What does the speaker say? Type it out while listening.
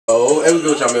Oh, hey, what's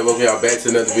good, y'all, man? Welcome y'all back to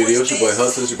another video. It's your boy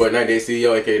Hustle, it's your boy 98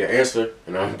 CEO, aka The Answer,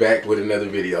 and I'm back with another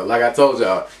video. Like I told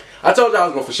y'all I was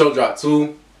gonna for sure drop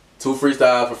two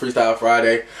freestyles for Freestyle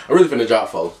Friday. I'm really finna drop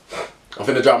 4. I'm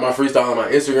finna drop my freestyle on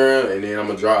my Instagram, and then I'm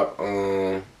gonna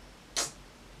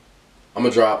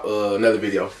drop another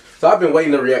video. So I've been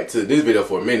waiting to react to this video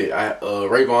for a minute.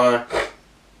 Vaughn,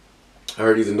 I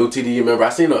heard he's a new TDE member.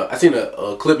 I seen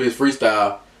a clip of his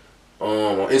freestyle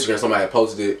on Instagram. Somebody had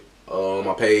posted it on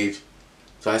my page.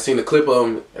 So I seen the clip of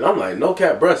him, and I'm like, no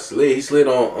cap, bruh, slid. He slid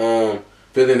on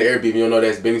Feel It in the Air beat. You don't know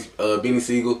that's Beanie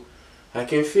Siegel. I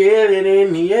can feel it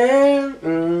in the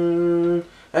air.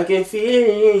 I can feel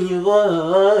it in your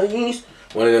voice.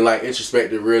 One of them like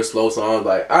introspective, real slow songs.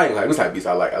 Like I ain't like this type of beats.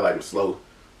 I like them slow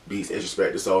beats,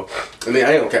 introspective. So and then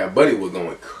I ain't gonna cap, Buddy was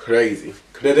going crazy.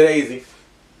 But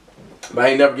I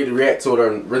ain't never get to react to it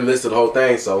or really listen to the whole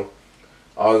thing. So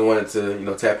I always wanted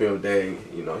to, tap in with that and,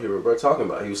 hear what we're talking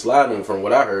about. He was sliding from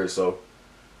what I heard. So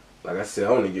like I said,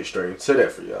 I want to get straight into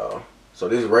that for y'all. So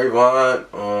this is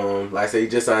Vaughn. Like I said, he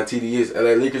just signed TDS.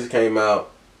 laleakers came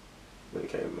out. When it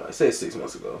came out, I said 6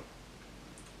 months ago.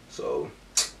 So,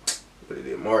 but it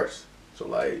did March. So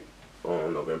like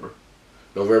November,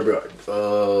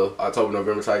 October,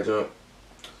 November type jump.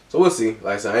 So we'll see.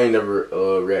 Like I said, I ain't never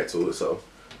react to it. So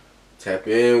tap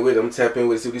in with him. See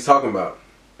what he's talking about.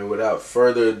 And without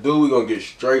further ado, we're gonna get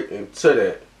straight into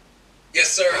that. Yes,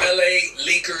 sir.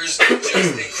 laleakers,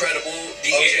 just incredible.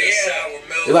 DJ Sour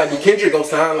Milk. It's like, do Kendrick go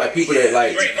sound like people that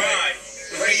like?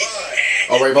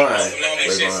 Oh, Vaughn.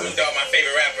 Snoop Dogg, my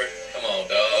favorite rapper. Come on,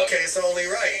 dog. Okay, it's only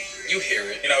right. You hear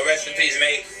it. Rest in peace,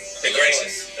 Nate. The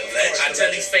greatest. I tell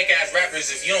these fake ass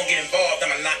rappers, if you don't get involved,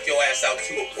 I'ma knock your ass out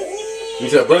too. You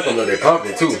tell Brooke know they're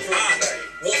confident too.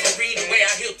 Wolverine, the way I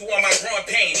heal through all my growing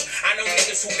pains. I know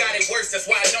niggas who got it worse, that's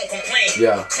why I don't complain.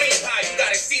 Yeah. Cream pie, you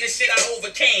gotta see the shit I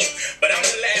overcame. But I'm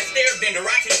the last airbender,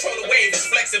 I control the wave. There's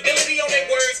flexibility on their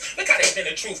words. Look how they been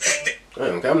the truth.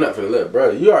 I'm not finna let,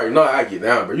 bro. You already know how I get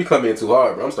down, bro. You come in too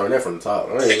hard, bro. I'm starting that from the top.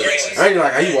 I ain't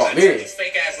like how you walked in.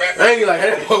 I ain't like how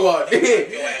that boy walked in.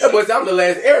 That boy said I'm the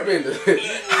last airbender.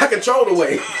 I control the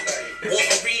wave.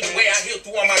 Wolverine, the way I heal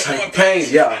through all my growing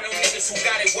pains, yeah. I know niggas who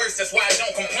got it worse, that's why I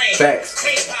don't complain. Facts.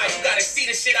 Cream pie, you gotta see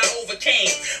the shit I overcame.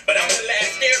 But I'm the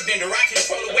last airbender, I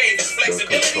control the wave. There's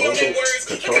flexibility on their words.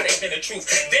 Look how they been the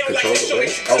truth. They don't like to show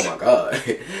that. Oh my God.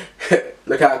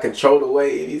 Look how I control the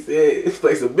wave. He said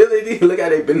flexibility. Look how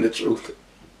they been the truth.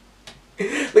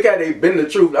 Look how they been the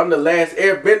truth. I'm the last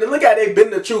airbender. Look how they been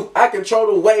the truth. I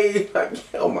control the wave.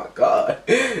 Oh my God.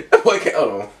 That boy can't.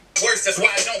 Hold on. Worse, that's why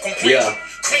I don't complain. Yeah.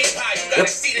 Cream pie, you gotta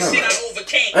see the shit I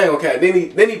overcame. I ain't okay.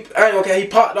 Then I ain't okay. He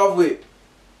popped off with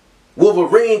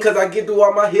Wolverine because I get through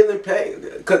all my healing pain.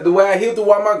 Cause the way I heal through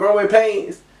all my growing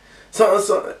pains.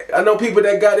 So I know people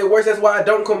that got it worse. That's why I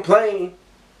don't complain.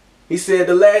 He said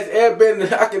the last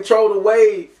airbender, I control the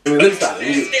wave. Let me stop.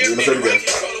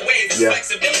 Yeah.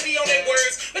 Flexibility on their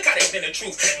words. Look how they been the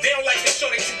truth. They don't like to show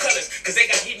their true colors because they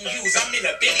got hidden hues. I'm in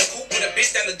a Billy Coop with a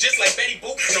bitch that look just like Betty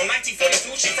Boop. No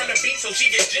 1942, she from the beat, so she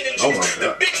gets gin and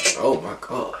juice. Oh my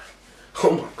God.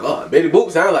 Oh my God. Betty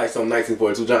Boop sound like some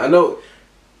 1942 John. I know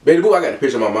Betty Boop, I got the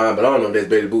picture in my mind, but I don't know if that's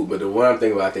Betty Boop. But the one I'm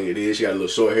thinking about, I think it is. She got a little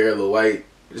short hair, a little white.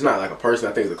 It's not like a person.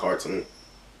 I think it's a cartoon.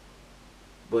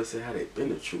 Boy said how they been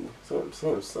the truth. Some.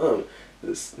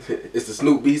 It's the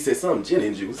Snoop B said something gin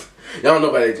and juice. Y'all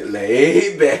know about that.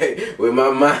 Laid back with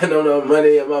my mind on the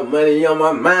money and my money on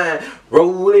my mind.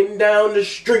 Rolling down the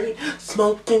street,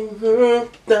 smoking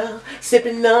down,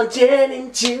 sipping on gin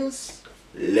and juice.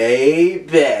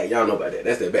 Laid back. Y'all know about that.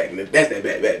 That's that back in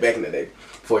the day.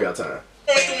 Before y'all time.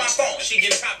 Going through my phone, she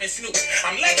get Top and Snoop.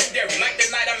 I'm legendary, like the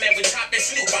night I met with Top and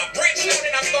Snoop. I branched out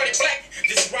and I started black.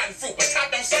 This is rotten fruit, but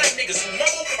Top don't sign niggas who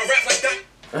mumble or rap like that.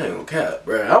 I ain't gonna cap,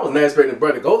 bro. I was not expecting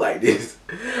bro to go like this.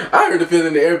 I heard the Feel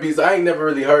in the Air beat, so I ain't never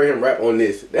really heard him rap on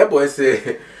this. That boy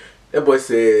said,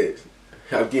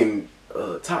 I'm getting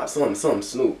Top something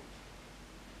Snoop.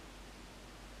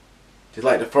 Just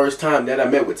like the first time that I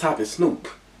met with Top and Snoop.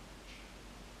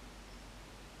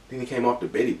 Then he came off the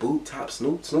Betty Boop, Top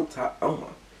Snoop, Top. Oh my.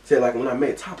 Said like when I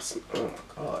met Top Snoop. Oh my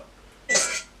God.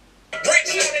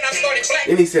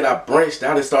 Then he said I branched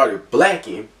out and started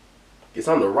blacking. Guess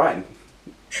I'm the rotten.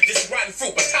 This is rotten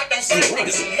fruit, but Top don't sign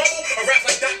niggas who mumble or rap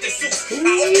like Dr. Seuss. I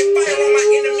open fire on my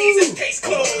enemies and case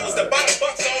closed. The bottom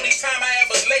bucks the only time I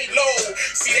ever laid low.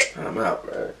 See that? I'm out,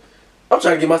 bro. I'm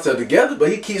trying to get myself together,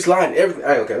 but he keeps lying everything.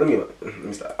 Okay, let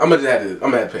me stop. I'm gonna have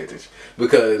to pay attention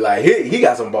because like he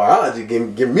got some biology.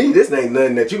 Give me this ain't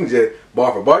nothing that you can just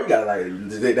bar for bar. You gotta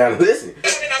like sit down and listen.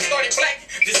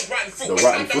 This rotten fruit. The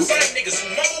rotten fruit. Niggas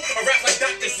who mumble or rap like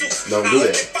Dr. Seuss. Don't do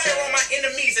that. Fire on my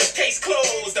enemies and case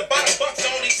closed. The bottom bucks the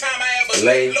only time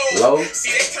lay low.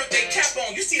 See, they turned their cap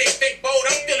on. You see they fake bold.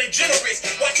 I'm feeling generous.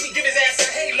 Watch me give his ass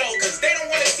a halo, cause they don't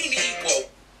want to see me equal.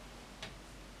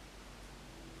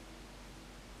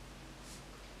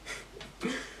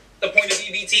 The point of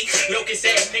EBT, Locust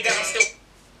said, nigga, I'm still.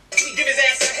 Give his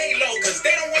ass a halo, cause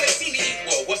they don't want to see me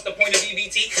equal. What's the point of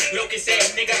EBT? Locust said,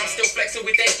 nigga, I'm still flexing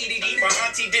with that EDD. My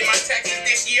auntie did my taxes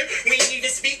this year. We ain't even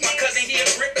speak. My cousin, he a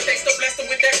grip, but they still blessed him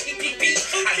with that PPP.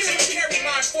 I just carry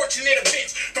my unfortunate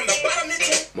events from the bottom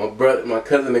into. My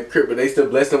cousin a crip, but they still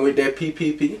blessed him with that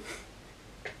PPP.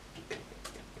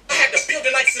 I had to build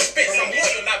it like suspense. I'm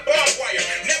loyal, not barbed wire.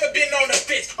 Never been on the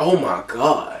fence. Oh my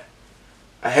God.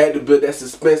 I had to build that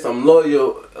suspense. I'm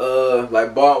loyal,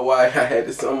 like barbed wire. I had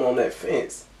to something on that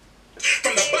fence.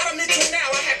 From the bottom until now,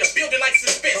 I had to build it like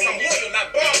suspense. I'm loyal, not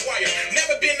barbed wire.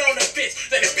 Never been on the fence.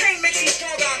 Then if pain makes you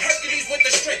stronger, I'm Hercules with the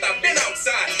strength. I've been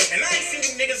outside, and I ain't seen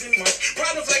you niggas in months.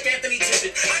 Problems like Anthony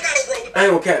Tippett. I gotta roll with. I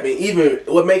ain't gonna cap, man. Even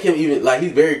what make him even like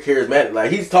he's very charismatic. Like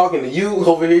he's talking to you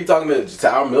over here. He's talking to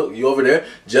Sour Milk. You over there.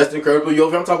 Justin Kirby. You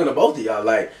over here. I'm talking to both of y'all.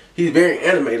 Like he's very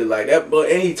animated like that.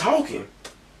 But and he talking.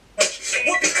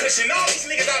 Whoopee cushion, all these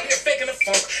niggas out here faking the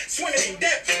funk, swimming in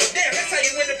depth. But damn, that's how you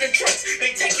end up in trunks.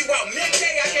 They take you out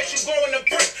midday, I guess you go in the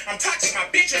brunt. I'm toxic, my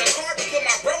bitch in the car, but put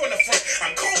my bro in the front.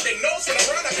 I'm cold, they nose from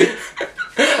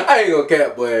around. I ain't gonna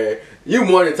cap, boy. You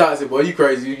more than toxic, boy. You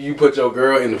crazy. You put your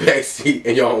girl in the back seat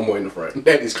and your homeboy in the front.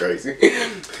 That is crazy.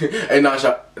 And I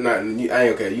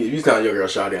ain't okay. You telling your girl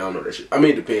shawty, I don't know that shit. I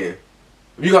mean, it depends.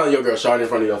 If you calling your girl shawty in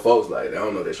front of your folks, like I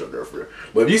don't know that's your girl for real.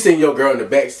 But if you seen your girl in the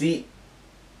back seat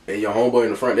and your homeboy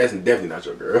in the front, that's definitely not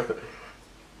your girl.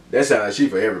 That sounds like she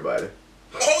for everybody.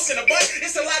 Posting a bunch,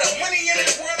 it's a lot of money in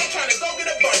this world. I'm trying to go get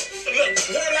a bunch. Look,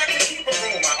 more like a keep a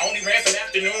room. I only ran from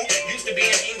afternoon. Used to be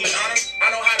in English honors.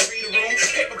 I know how to read a room.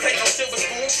 Paper plate, no silver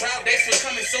spoon. Trial dates was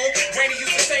coming soon. Granny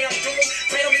used to say I'm doomed.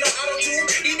 Play on me no auto tune.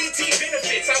 EBT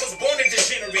benefits. I was born a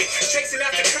degenerate. Chasing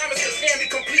after comments cause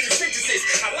family completing sentences.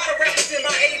 A lot of rappers in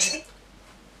my age.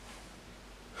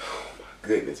 Oh my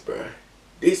goodness, bro.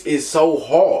 This is so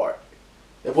hard.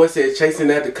 That boy said chasing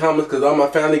after commas because all my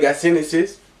family got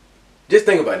sentences. Just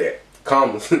think about that.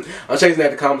 Commas. I'm chasing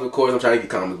after commas, of course. I'm trying to get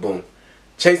commas. Boom.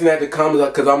 Chasing after commas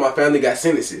because all my family got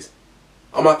sentences.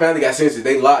 All my family got sentences.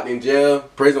 They locked in jail,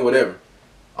 prison, whatever.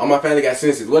 All my family got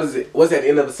sentences. What is it? What's at the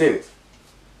end of a sentence?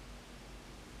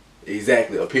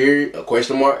 Exactly. A period, a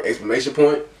question mark, exclamation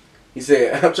point. He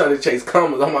said, I'm trying to chase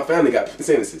commas. All my family got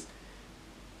sentences.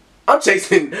 I'm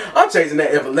chasing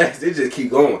that everlasting. It just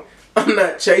keep going. I'm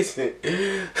not chasing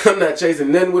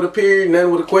nothing with a period,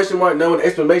 nothing with a question mark, nothing with an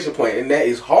exclamation point, and that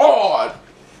is hard.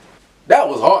 That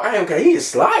was hard. I am okay. He is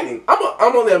sliding.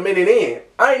 I'm only a minute in.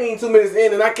 I ain't even 2 minutes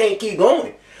in, and I can't keep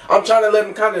going. I'm trying to let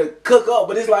him kind of cook up,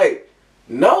 but it's like,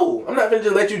 no, I'm not gonna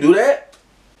just let you do that.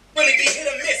 Really be hit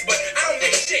or miss, but I don't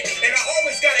miss shit, and I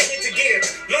always gotta hit to give.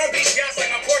 Long Beach guys like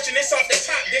my portion, it's off the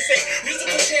top. This ain't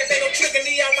musical chairs, ain't no tricking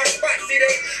me out my spot. See,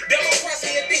 they double cross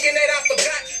me and thinking that I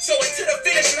forgot. So until the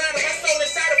finish line of my soul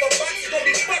inside of a box, it's gonna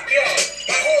be fuck y'all.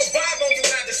 My whole vibe gon' do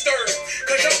not disturb,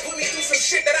 cause y'all put me through some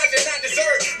shit that I did not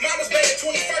deserve. Mama's made it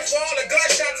 21st for all the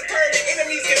gunshots occurred, and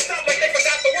enemies get stopped like they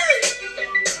forgot the words.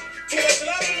 Too much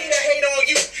love for me to hate on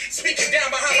you. Speaking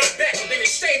down behind my back, well, then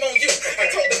it's shame on you.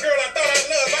 I told the girl I thought I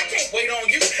loved, I can't wait on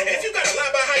you. And if you gotta lie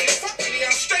about how you fuck with me,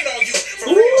 I'm straight on you.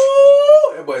 For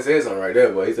real. That boy said something right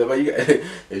there, boy. He said,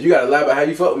 if you gotta lie about how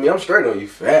you fuck with me, I'm straight on you.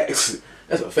 Facts.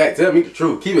 That's a fact. Tell me the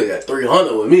truth. Keep it at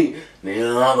 300 with me.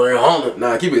 Nah, 300.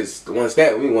 Nah, keep it one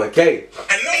stat with me, 1K.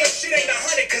 I know that shit ain't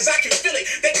 100 cause I can feel it.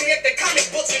 They create their comic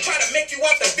books and try to make you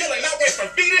out the villain. I went from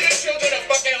feeding the children to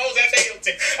fucking hoes at the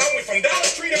Hilton. I went from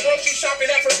Dollar Tree to grocery shopping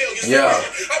at Pavilion. Yeah.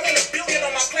 I won $1 billion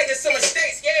on my plate and some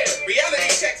mistakes. Yeah.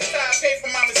 Reality checks is how I pay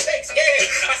for my mistakes.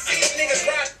 Yeah. I see these niggas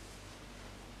rise.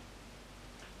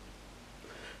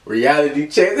 Reality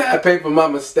checks, I pay for my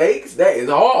mistakes. That is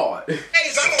hard.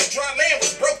 Days I'm on dry land,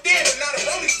 was broke in, but not a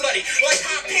rolling flooded. Like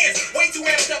hot pants, way too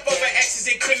amped up over exes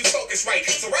and couldn't focus right.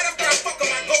 So right after I fuck on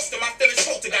my ghost and my feelings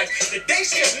poltergeist. The day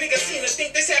shift niggas seem to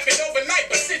think this happened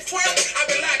overnight, but since 12, I've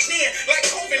been locked in like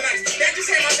COVID nights. That just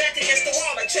had my back against the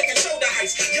wall, like checking shoulder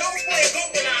heights. Yo, I was playing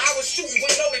gold when I was shooting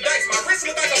with loaded dice. My wrist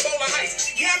looked like a bowl of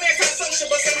ice. Yeah, I'm anti-social,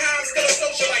 but somehow I'm still a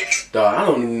socialite. Dog, I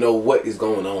don't even know what is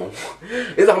going on.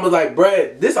 It's almost like,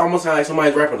 bruh, this almost sounds like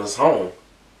somebody's rapping a song.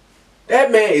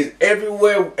 That man is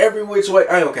everywhere, every which way.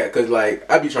 I ain't okay, cause like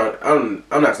I be trying. I'm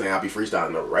not saying I be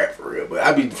freestyling no rap for real, but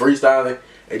I be freestyling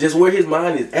and just where his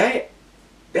mind is at.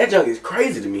 That junk is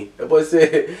crazy to me. That boy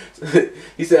said,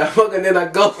 he said, I fuck and then I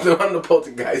go through on the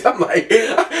poltergeist. I'm like,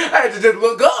 I had to just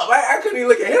look up. I couldn't even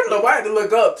look at him though. I had to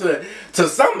look up to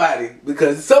somebody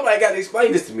because somebody got to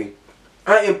explain this to me.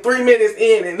 I am 3 minutes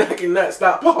in and I cannot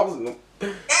stop pausing them.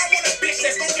 want a bitch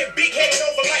that's gonna get big headed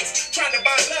over lights. Trying to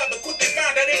buy love, but quickly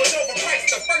found out it was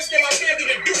overpriced. The first in my family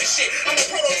to do this shit. I'm a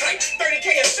prototype. 30K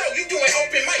a show, you doing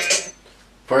open mic.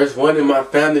 First one in my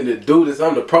family to do this.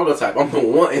 I'm the prototype. I'm the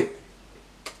one.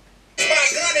 My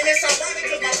gun, and it's ironic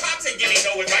because my pops ain't giving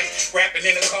no advice. Rapping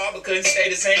in the car, but couldn't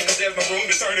stay the same because there's no room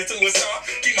to turn into a star.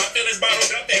 Keep my feelings bottled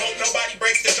up and hope nobody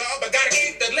breaks the jaw. But gotta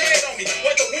keep the lead on me.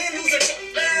 Whether win, lose, or draw.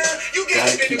 You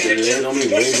Gotta keep the lead on me,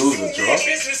 win, lose, or draw.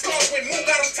 Business cards with Moon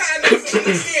got them tied up for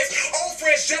years. Old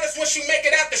friends jealous once you make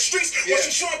it out the streets. Once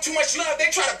you show them too much love, they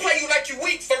try to play you like you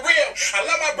weak, for real. I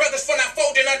love my brothers for not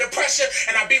folding under pressure.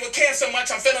 And I be with Cam so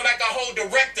much, I'm feeling like a whole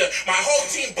director. My whole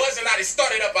team buzzing out, it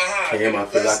started up a high. Cam, I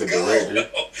feel like a director.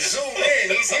 Zoom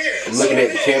in, he's here. I'm looking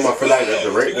at Cam, I feel like a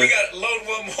director. We got load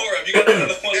one more up. You got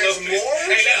another one. There's more?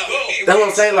 Hey, let's go. That's what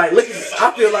I'm saying. Like, look at,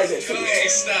 I feel like that too.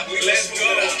 Hey, stop. Let's go.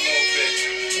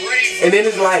 And then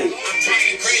it's like,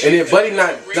 and then Buddy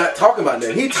not talking about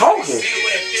that. He talking.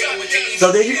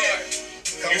 So then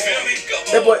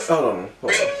that boy, hold on.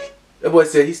 That boy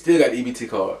said he still got the EBT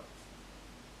card.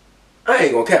 I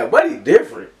ain't gonna cap. Buddy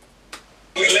different.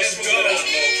 Let's go.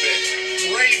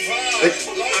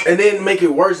 And then make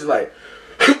it worse, like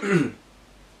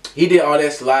he did all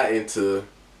that sliding to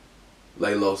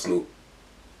Lay Low Snoop.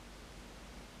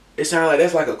 It sounded like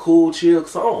that's like a cool, chill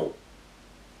song.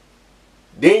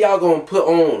 Then y'all gonna put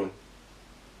on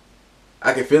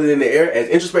I Can Feel It in the Air, as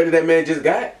introspective that man just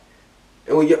got.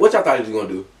 And what y'all thought he was gonna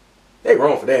do? They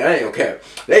wrong for that. I ain't gonna cap.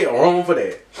 They are wrong for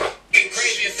that.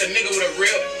 Crazy if the nigga with a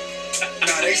real.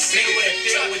 Nah, they see with a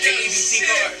deal with the EBT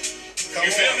card.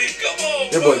 You feel me? Come on.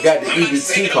 That boy got the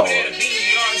EBT card. You know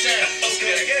what I'm saying?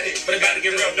 Okay, I get it. But it about to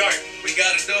get real dark. We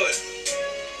gotta do it.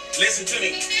 Listen to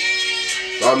me.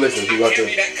 I'm listening. You got Give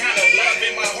me that kind of love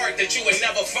in my heart that you would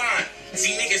never find.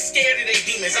 See, niggas scared of their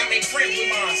demons. I make friends with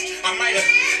mine. I might have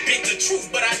been the truth,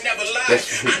 but I never lied.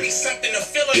 I need something to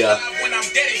feel alive when I'm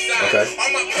dead inside. Okay.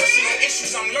 All my personal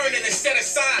issues I'm learning to set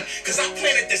aside. Cause I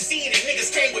planted the seed and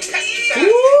niggas came with pesticides.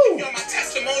 You know my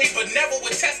testimony, but never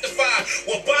would testify.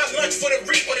 We'll buy lunch for the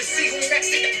reaper to see who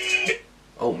next to.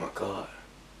 Oh my God.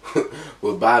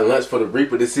 We'll buy lunch for the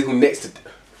reaper to see who next to.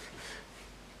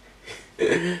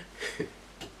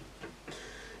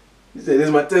 He said,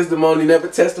 "This is my testimony, never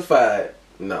testified."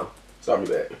 No, sorry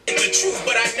bad. The truth,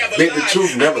 but I never lied. The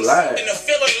truth never lied. And to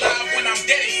feel alive when I'm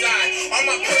dead inside. All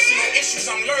my personal issues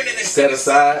I'm learning to set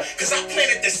aside. Cause I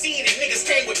planted the seed and niggas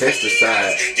came with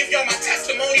pesticides. Give y'all my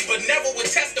testimony, but never would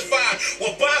testify.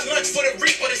 We'll buy lunch for the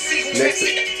reaper to see who next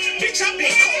to. Bitch, I've been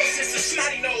cold since the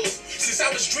snotty nose. Since I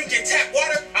was drinking tap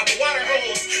water out the water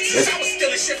hose. Since I was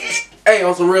stealing shit from. Hey,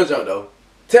 on some real junk though.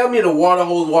 Tell me the water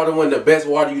hose water wasn't the best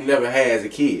water you never had as a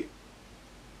kid.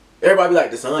 Everybody be like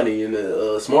the Sunny and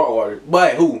the smart water.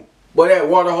 But who? But that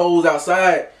water hose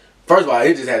outside, first of all,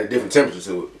 it just had a different temperature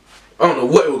to it. I don't know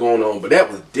what was going on, but that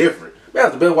was different. That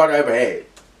was the best water I ever had.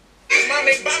 Mom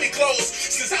made Bobby clothes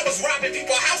since I was robbing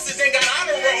people's houses and got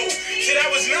honor roll. Shit, I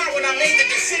was 9 when I made the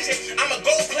decision. I'm a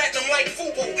gold platinum like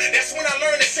FUBU. That's when I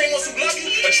learned the same ones who love you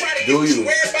or try to use you.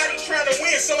 Everybody trying to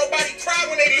win, so nobody cry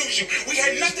when they lose you. We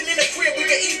had nothing in the crib, we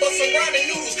could eat but some ramen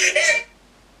noodles.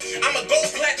 I'm a gold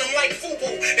platinum like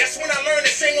FUBU. That's when I learned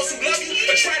the same ones who love you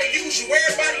or try to use you.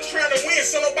 Everybody trying to win,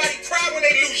 so nobody cry when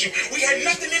they lose you. We had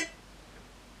nothing in.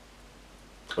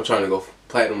 I'm trying to go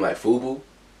platinum like FUBU.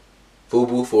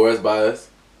 FUBU, for us, by us.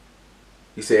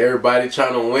 He said everybody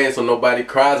trying to win, so nobody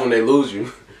cries when they lose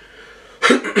you.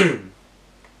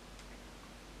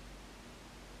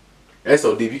 That's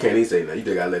so deep, you can't even say that. You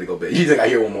just gotta let it go back. You just gotta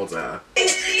hear it one more time.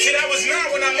 Shit, I was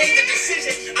 9 when I made the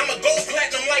decision. I'm a gold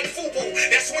platinum like FUBU.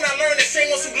 That's when I learned the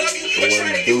same ones who love you or try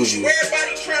to use you.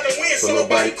 Everybody trying to win, so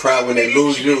nobody cry when they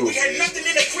lose you. We had nothing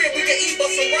in the crib, we could eat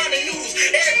but some ramen noodles.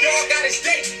 Every dog got his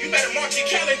date, you better mark your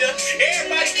calendar.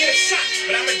 Everybody get a shot,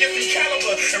 but I'm a different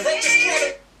caliber. And wrote this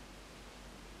corner.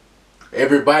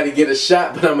 Everybody get a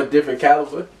shot, but I'm a different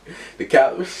caliber. The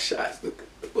caliber shots, the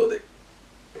bullet.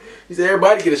 He said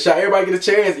everybody get a shot, everybody get a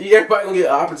chance, everybody gonna get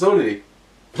an opportunity.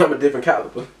 But I'm a different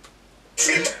caliber.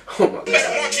 Oh my God.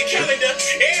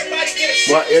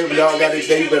 Why every dog got his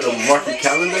day, better mark your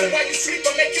calendar? While you sleep,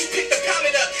 I make you pick the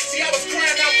pallet up. See, I was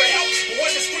crying out for help, but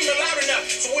wasn't screaming loud enough.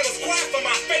 So it was quiet for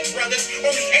my fake brothers.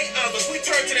 Only 8 of us. We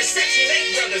turned to the Section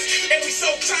 8 brothers. And we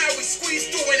so tired, we squeeze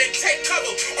through and they take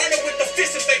cover. Earn it with the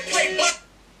fist if they play but.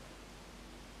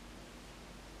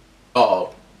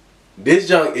 Oh, this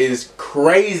junk is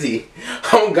crazy.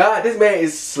 Oh God, this man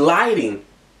is sliding.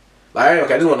 Like,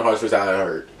 okay, this is one of the hardest freestyles I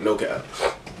heard. No cap.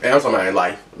 And I'm talking about in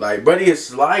life. Like, buddy is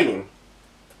sliding.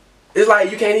 It's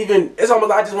like you can't even. It's almost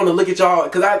like I just want to look at y'all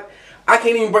because I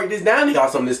can't even break this down to y'all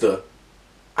some of this stuff.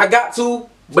 I got to,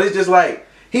 but it's just like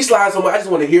He slides so much, I just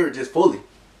want to hear it just fully.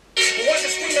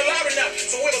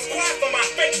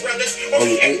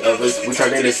 Only 8 of us. We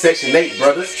turned into Section 8,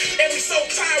 brothers. And we so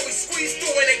tired, we squeeze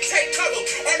through and they take cover.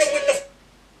 Arnold with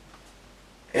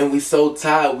the. And we so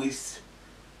tired,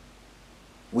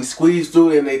 we squeeze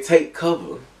through and they take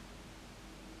cover.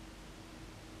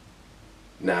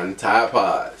 Now the Tide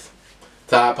Pods.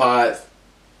 Tide Pods,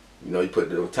 you know, you put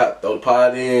the top, throw the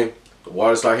pod in, the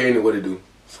water start hitting it, what it do?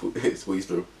 Squeeze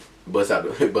through. Bust out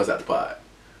the pod.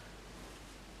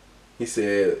 He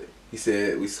said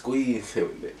we squeeze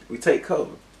him, we take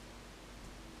cover.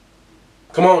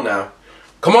 Come on now.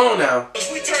 Come on now.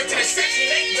 We turn to the Section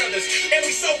 8 brothers, and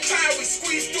we so tired we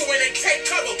squeeze through and they take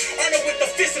cover. Arnold with the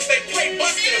fist, if they play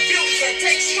busted, the building's gonna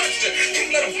take structure.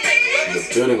 Can't let them fake lovers.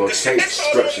 The building gonna take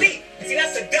structure. See,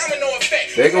 that's a domino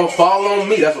effect. They gonna fall on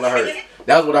me. That's what I heard.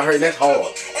 That's what I heard, and that's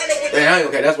hard. Man, I ain't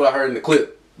okay. That's what I heard in the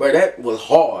clip. But that was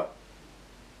hard.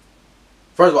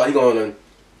 First of all, he going on.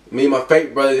 Me and my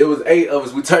fake brother, it was 8 of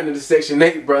us. We turned into Section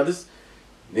 8 brothers.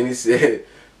 Then he said,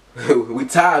 we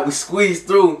tied, we squeezed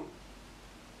through.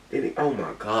 Then he, oh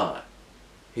my God.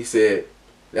 He said,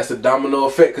 that's a domino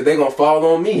effect because they going to fall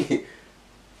on me.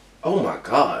 Oh my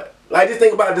God. Like, just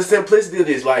think about the simplicity of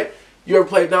this. Like, you ever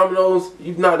play dominoes,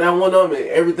 you knock down one of them and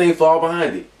everything fall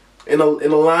behind it. In a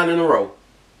line in a row.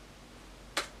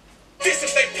 This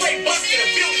if they play busted, the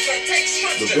building's gonna take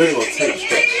structure. The building gonna take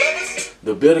structure.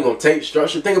 The building gonna take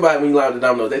structure. Think about it when you line the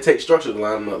dominoes. They take structure to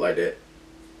line them up like that.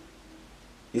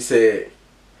 He said,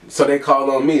 so they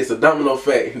call on me. It's a domino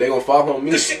effect. They gonna fall on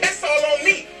me. The shit, that's all on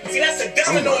me. See, that's a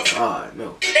domino effect. Oh my God,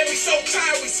 no. And we so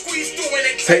tired, we squeeze through and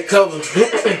they take cover. The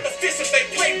fist, if they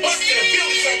play busted, the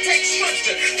building's gonna take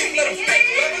structure. Can't let them fake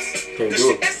lovers. Can't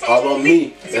do it. All on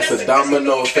me. That's a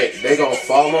domino effect. They gonna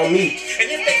fall on me. And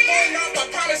if they fall off, I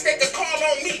promise they could call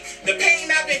on me. The pain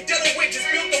I've been dealing with just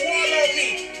built the wall on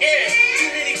me. Yeah, too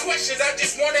many questions. I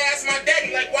just want to ask my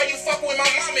daddy, like, why you fuck with my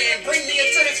mama and bring me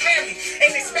into this family?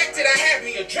 Ain't expected I have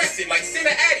me address it, like send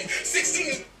a Addy.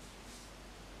 16.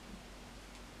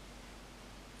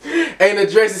 Ain't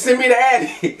address it. Send me the Addy.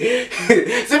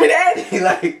 Send me the Addy.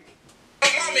 Like.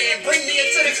 And bring me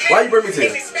into this. Why you bring me to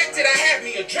this? Expected I have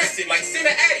me address it like send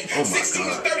a Addy. Oh 16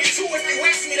 to 32 if you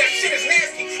ask me, that shit is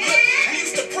nasty. Look, we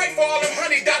used to pray for all them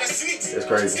 $100 sneaks. That's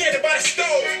crazy. Standing by the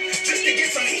stove just to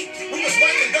get some heat. We was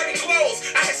wiping dirty clothes.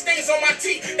 I had stains on my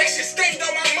teeth. That shit stained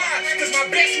on my mind. Cause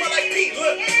my bed smell like pee.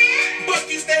 Look, Buck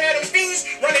used to have them fiends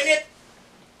running in.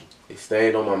 It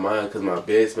stained on my mind cause my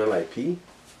bed smell like pee?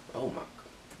 Oh my God.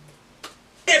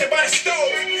 Standing by the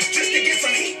stove just to get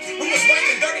some heat. We was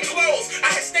wiping dirty clothes.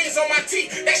 I had stains on my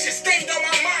teeth. That shit stained on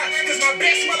my mind. Cause my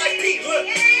bed smell like pee. Look,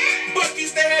 Buck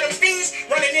used to have them fiends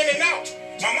running in and out.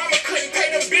 My mama couldn't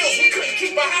pay them bills. We couldn't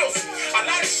keep a house. A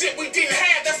lot of shit we didn't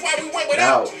have. That's why we went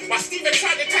without. While Steven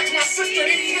tried to touch my sister,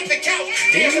 then he hit the couch.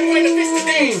 Damn, the way to miss the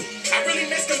days. I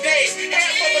really miss them days. Half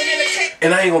of them in the cake.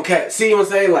 And I ain't gonna cat. See what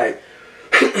I'm saying? Like,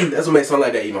 that's what makes something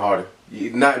like that even harder.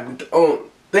 You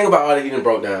think about all that he done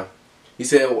broke down. He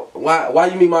said, why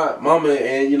you meet my mama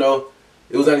and, you know,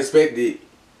 it was unexpected.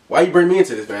 Why you bring me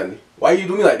into this family? Why you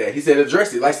do me like that? He said,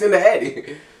 address it. Like, send the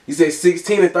Addy. He said,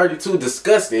 16 and 32,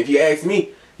 disgusting. If you ask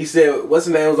me, he said, what's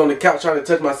his name was on the couch trying to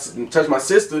touch my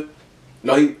sister.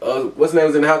 No, what's his name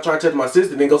was in the house trying to touch my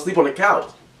sister, then go sleep on the couch.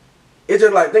 It's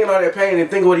just like thinking all that pain and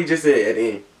think of what he just said at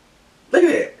the end. Look at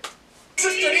that.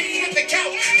 Sister, then he hit the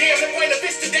couch. Damn, them way to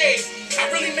miss the days. I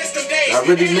really miss them days. I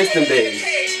really miss them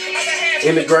days.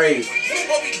 In the grave.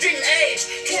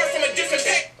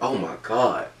 Oh my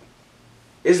God.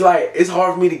 It's like, it's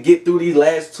hard for me to get through these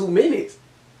last 2 minutes.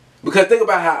 Because think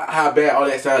about how bad all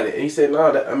that sounded. And he said,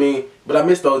 no, but I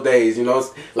miss those days, you know.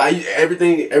 It's like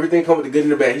everything come with the good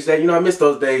and the bad. He said, you know, I miss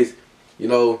those days. You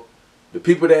know, the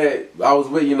people that I was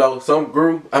with, you know, some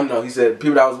grew. He said, the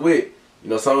people that I was with, you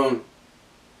know, some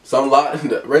lot,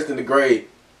 the rest in the grave.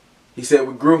 He said,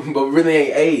 we grew, but we really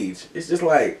ain't aged. It's just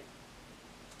like,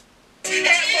 half of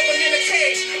them in the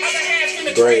cage, other half in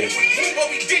the grave. But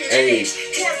we didn't age.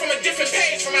 Tore from a different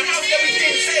page, from a house that we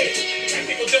didn't save. And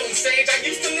people don't sage. I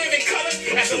used to live in color.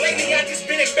 As a lady, I just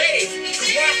been in beige. Cause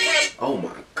where I'm from. Oh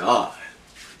my God.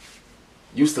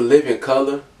 Used to live in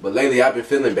color, but lately I've been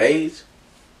feeling beige.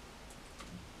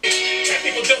 And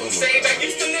people don't sage. I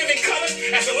used to live in color.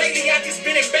 As a lady, I just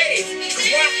been in beige. Cause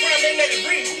where I'm from, they let it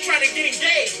ring. Who trying to get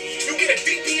engaged? You get a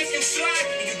DP if you slide,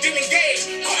 and you didn't engage.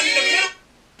 Caught in the middle.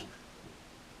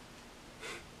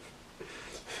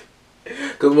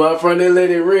 Cause my friend they let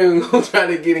it ring, who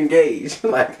trying to get engaged?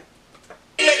 Like,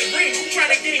 let it ring, who trying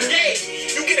to get engaged?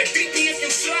 You get a DP if you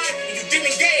slide, and you didn't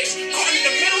engage. Caught in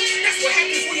the middle, that's what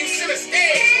happens when you sit a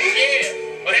stage.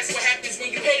 Yeah, well that's what happens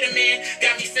when you hate a man.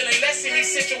 Got me feeling less. success in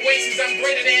these situations. I'm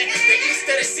greater than the east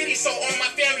of the city, so all my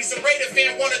family's a Raider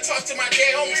fan. Wanna talk to my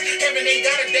dead homies, heaven ain't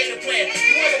got a data plan.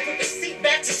 You ever put the seat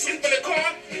back to sleep in the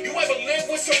car? You ever live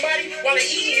with somebody while they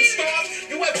eating and starve?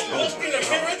 You ever look in the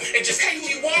mirror and just hate who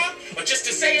you are? Or just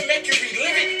to say it make you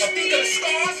relive it? Or think of the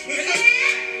scars? Nigga,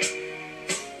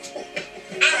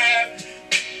 I have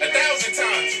 1,000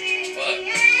 times. Fuck.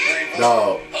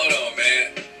 No. Hold on,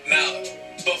 man. Now,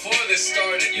 before this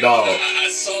started, you know, I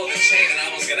saw the chain and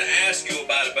I was gonna ask you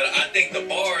about it, but I think the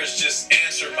bars just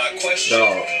answered my question. No.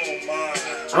 Oh my.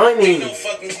 I ain't even. No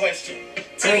fucking question.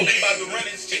 Tell me about the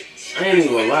running shit. I ain't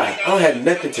even gonna lie. I don't have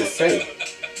nothing to say.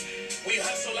 We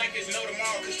hustle like there's no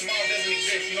tomorrow, because tomorrow doesn't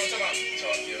exist. You know what I'm talking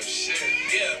about? Talk your shit.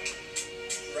 Yeah.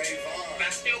 Vaughn. And I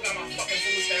still got my fucking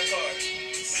food stamp card.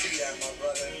 See that, my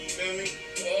brother. You feel me?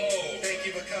 Whoa. Thank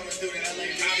you for coming through the LA.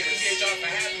 I appreciate y'all for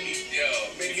having me. Yo,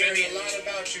 been hearing a lot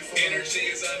about you. For energy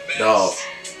is unmatched. Dog.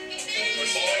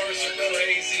 Bars are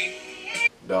crazy.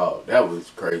 Dog, that was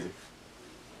crazy.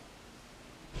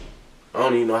 I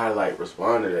don't even know how to like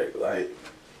respond to that. Like,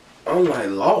 I'm like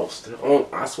lost.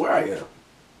 I swear I am.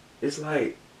 It's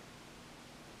like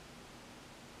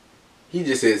he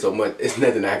just said so much. It's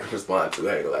nothing I can respond to.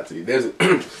 I ain't gonna lie to you.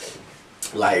 There's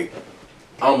like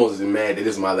I almost mad that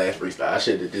this is my last freestyle. I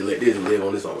should have just let this live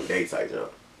on its own day type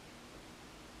jump.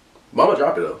 But I'ma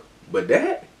drop it though. But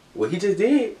that, what he just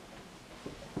did,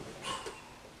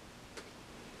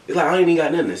 it's like I ain't even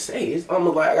got nothing to say. It's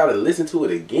almost like I gotta listen to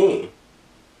it again.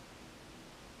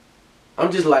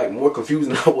 I'm just like more confused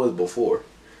than I was before.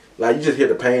 Like you just hear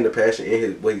the pain, the passion in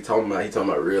his what he talking about. He talking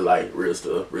about real life, real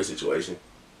stuff, real situation.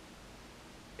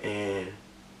 And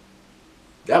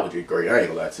that was just great. I ain't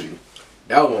gonna lie to you.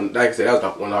 That was one, like I said, that was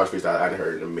one of the hardest freestyles I've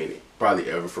heard in a minute. Probably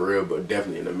ever for real, but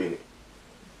definitely in a minute.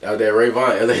 That was that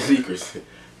Vaughn, laleakers.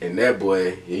 And that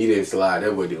boy, he didn't slide.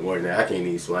 That boy didn't work now. I can't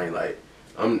even explain. Like,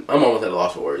 I'm almost at a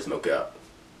loss for words, no cap.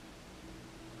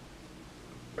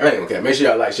 I ain't gonna cap. Make sure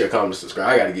y'all like, share, comment, and subscribe.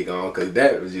 I gotta get going because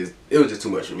that was just, it was just too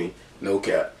much for me. No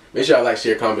cap. Make sure y'all like,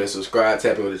 share, comment, and subscribe.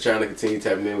 Tap in with the channel. Continue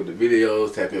tapping in with the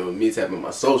videos. Tap in with me. Tap in with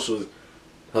my socials.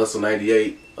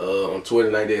 Hustle98 on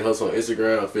Twitter. 98 Hustle on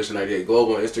Instagram. Official 98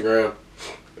 Global on Instagram.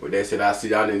 With that said, I'll see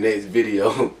y'all in the next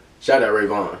video. Shout out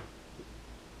Vaughn.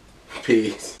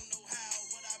 Peace.